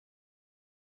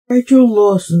Rachel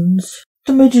Lawson's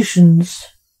The Magicians.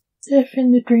 Death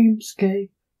in the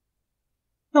Dreamscape.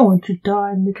 No one should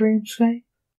die in the Dreamscape.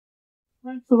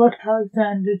 Lancelot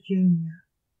Alexander Jr.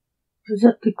 was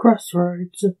at the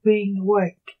crossroads of being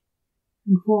awake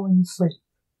and falling asleep.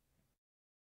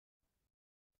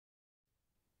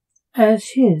 As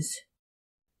his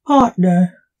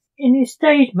partner in his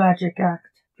stage magic act,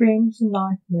 Dreams and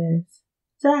Nightmares,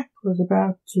 Zack was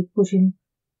about to put him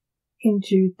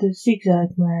into the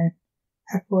Zigzag Man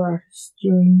apparatus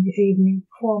during the evening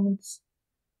performance.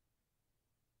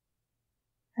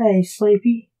 "Hey,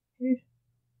 sleepy dude,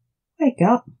 wake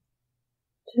up,"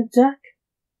 said Zack,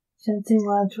 sensing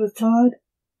Lance was tired.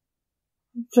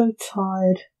 "I'm so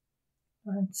tired,"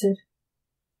 Lance said.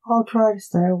 "I'll try to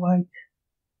stay awake."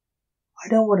 "I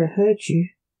don't want to hurt you,"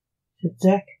 said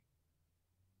Zack.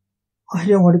 "I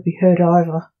don't want to be hurt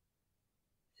either,"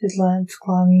 said Lance,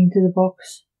 climbing into the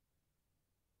box.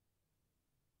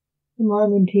 The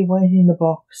moment he went in the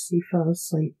box, he fell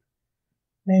asleep.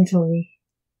 Mentally,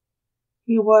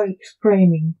 he awoke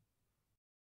screaming.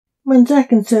 When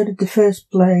Zack inserted the first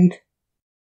blade,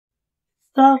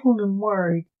 startled and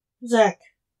worried, "Zack,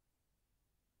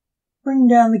 bring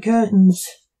down the curtains,"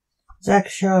 Zack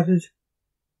shouted,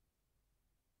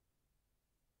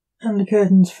 and the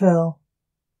curtains fell.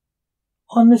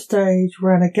 On the stage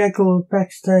ran a gaggle of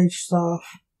backstage staff.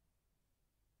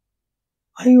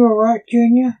 "Are you alright,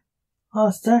 Junior?"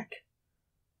 asked Zack.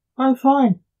 "I'm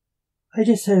fine. I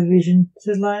just had a vision,"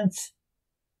 said Lance.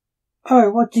 "Oh,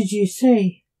 what did you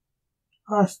see?"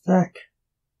 asked Zack.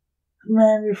 "A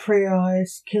man with 3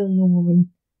 eyes killing a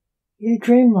woman in a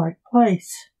dreamlike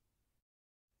place,"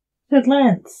 said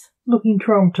Lance, looking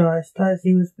traumatized as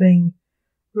he was being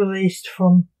released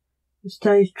from the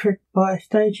stage trick by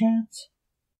stagehands.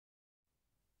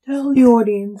 "Tell the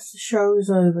audience the show is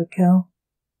over, Cal,"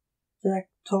 Zack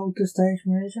told the stage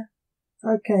manager.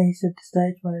 "Okay," said the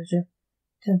stage manager,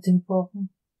 sensing a problem.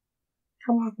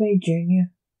 "Come with me,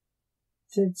 Junior,"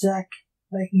 said Zack,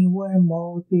 making a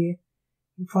wormhole appear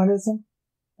in front of them.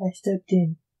 They stepped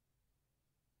in.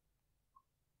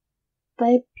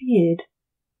 They appeared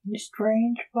in a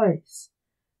strange place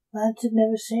Lance had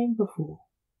never seen before.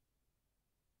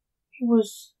 It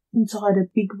was inside a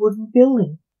big wooden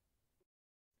building.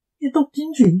 It looked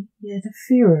dingy, yet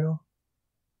ethereal.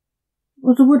 It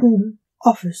was a wooden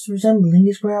office resembling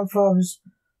his grandfather's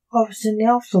office in the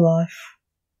afterlife.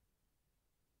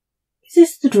 "Is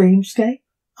this the Dreamscape?"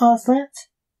 asked Lance.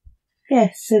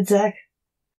 "Yes," said Zack,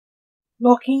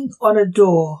 knocking on a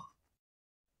door.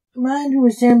 A man who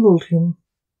resembled him,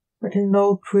 but in an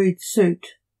old tweed suit,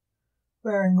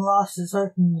 wearing glasses,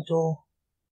 opened the door.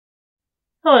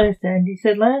 "Hello, Sandy,"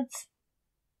 said Lance.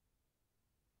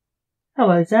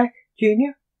 "Hello, Zack,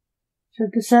 Junior,"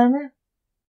 said the Sandman.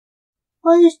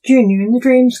 "Why is Junior in the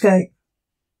Dreamscape?"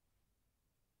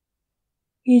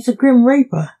 "He's a Grim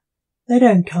Reaper. They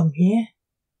don't come here."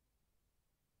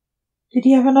 "Did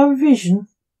he have another vision?"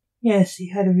 "Yes, he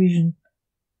had a vision,"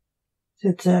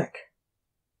 said Zack.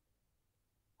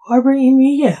 "Why bring him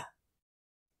here?"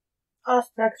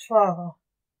 asked Zack's father,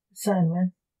 the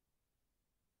Sandman.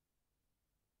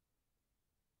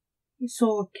 "He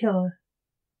saw a killer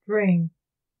dream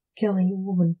killing a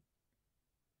woman,"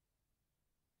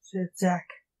 said Zack.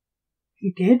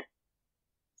 "He did?"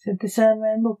 said the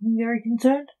Sandman, looking very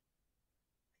concerned.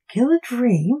 "Killer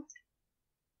dream?"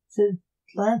 said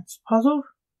Lance, puzzled.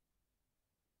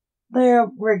 "They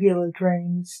are regular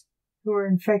dreams who are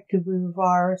infected with a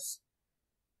virus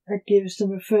that gives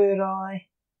them a third eye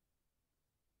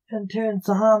and turns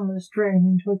the harmless dream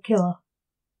into a killer,"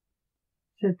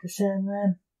 said the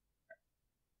Sandman.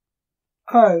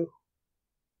 "Oh,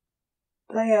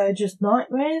 they are just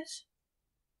nightmares?"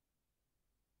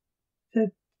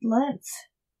 said Lance.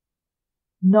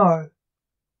 "No,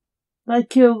 they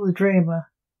kill the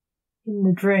dreamer in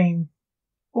the dream,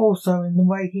 also in the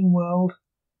waking world,"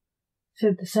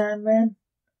 said the Sandman.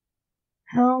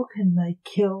 "How can they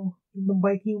kill in the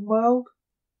waking world?"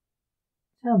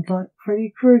 "Sounds like Freddy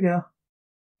Krueger,"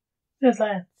 said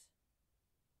Lance.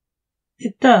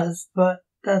 "It does, but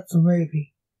that's a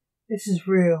movie. This is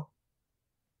real.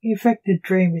 The infected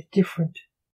dream is different,"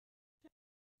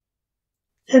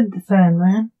 said the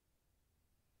Sandman.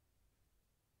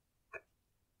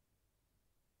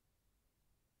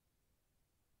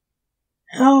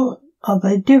 "How are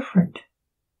they different?"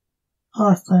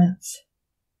 asked Lance.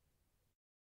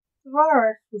 "The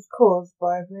virus was caused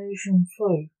by a version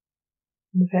flu,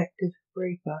 an infected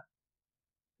Reaper,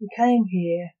 who came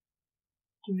here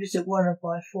to visit one of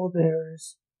my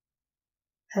forebearers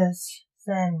as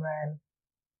Sandman.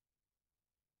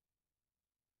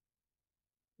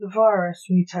 The virus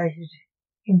mutated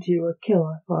into a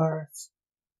killer virus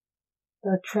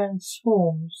that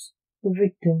transforms the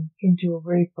victim into a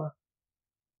reaper.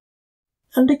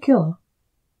 And a killer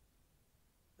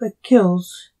that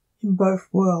kills in both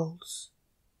worlds,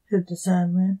 said the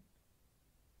Sandman.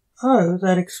 Oh,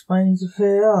 that explains the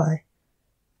third eye.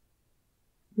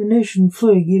 Venusian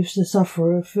flu gives the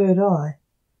sufferer a third eye,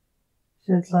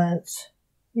 said Lance.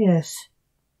 Yes,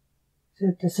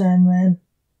 said the Sandman.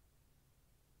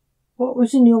 What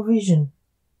was in your vision?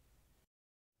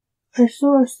 I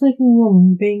saw a sleeping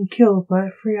woman being killed by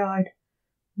a three-eyed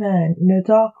man in a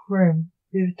dark room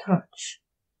with a touch,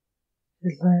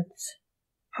 said Lance.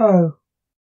 Oh,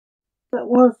 that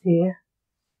was here.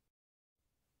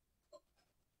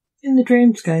 In the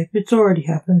Dreamscape, it's already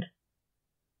happened.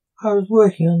 I was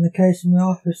working on the case in my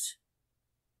office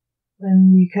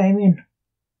when you came in,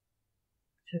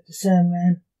 said the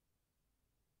Sandman.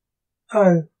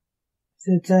 Oh,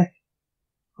 said Zack.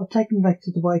 I'll take him back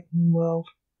to the waking world.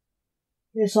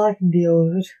 Yes, I can deal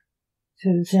with it,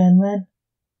 said the Sandman.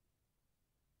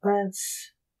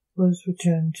 Lance was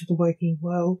returned to the waking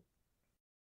world.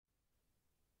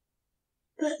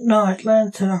 That night,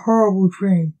 Lance had a horrible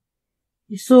dream.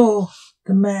 He saw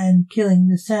the man killing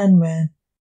the Sandman.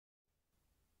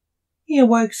 He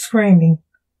awoke screaming.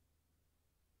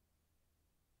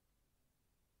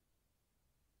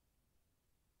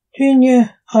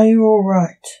 Junior, are you all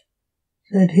right?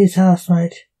 Said his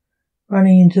housemate,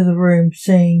 running into the room,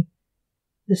 seeing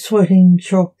the sweating,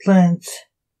 shocked Lance.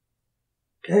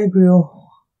 Gabriel,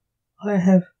 I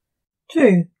have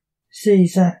too, said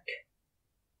Zack.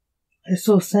 I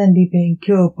saw Sandy being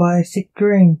killed by a sick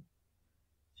dream,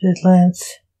 said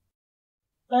Lance.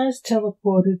 Lance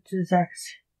teleported to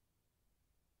Zack's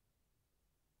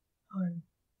home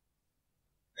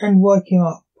and woke him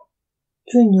up.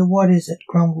 Junior, what is it?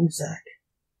 Grumbled Zack.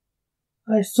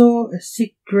 I saw a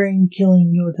sick dream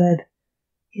killing your dad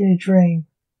in a dream,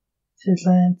 said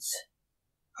Lance.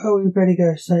 Oh, we better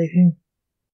go save him,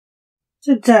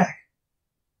 said Zack.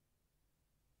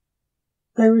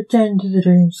 They returned to the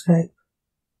Dreamscape.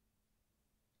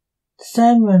 The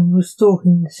Sandman was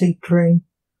stalking the sick dream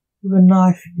with a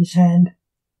knife in his hand.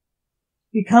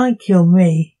 You can't kill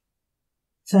me,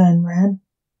 Sandman,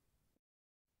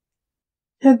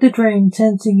 said the dream,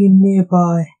 sensing him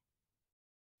nearby.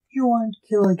 You won't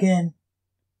kill again,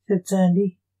 said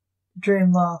Sandy. The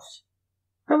dream laughed.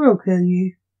 I will kill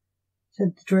you,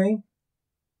 said the dream.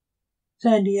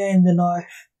 Sandy aimed the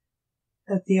knife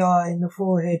at the eye in the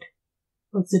forehead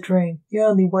of the dream, the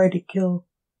only way to kill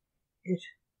it,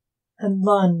 and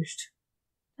lunged.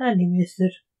 Sandy missed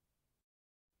it.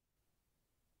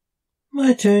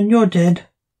 My turn, you're dead,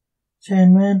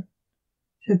 Sandman,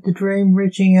 said the dream,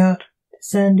 reaching out to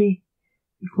Sandy.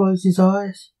 He closed his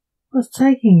eyes. What's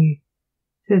taking you?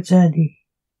 Said Sandy.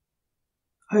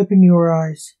 Open your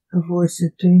eyes, a voice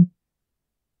said to him.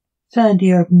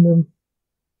 Sandy opened them.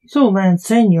 He saw Lance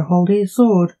Senior holding a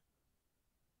sword,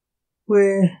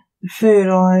 where the third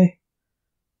eye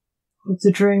of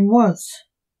the dream was.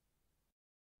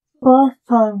 The last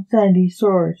time Sandy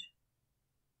saw it,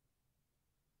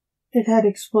 it had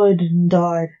exploded and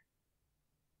died.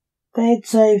 They had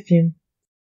saved him.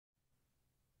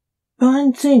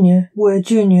 Behind Senior were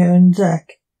Junior and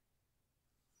Zack.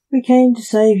 We came to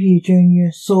save you,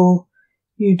 Junior. Saw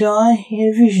you die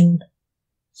in a vision,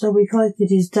 so we collected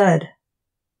his dad.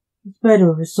 He's better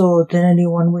with a sword than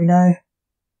anyone we know.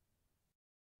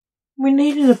 We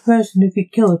needed a person who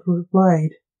could kill it with a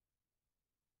blade.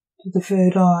 To the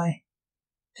third eye,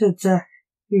 said Zack,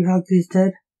 who hugged his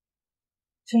dad.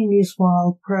 Senior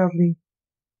smiled proudly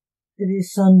at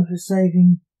his son for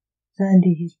saving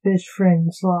Sandy, his best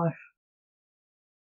friend's life.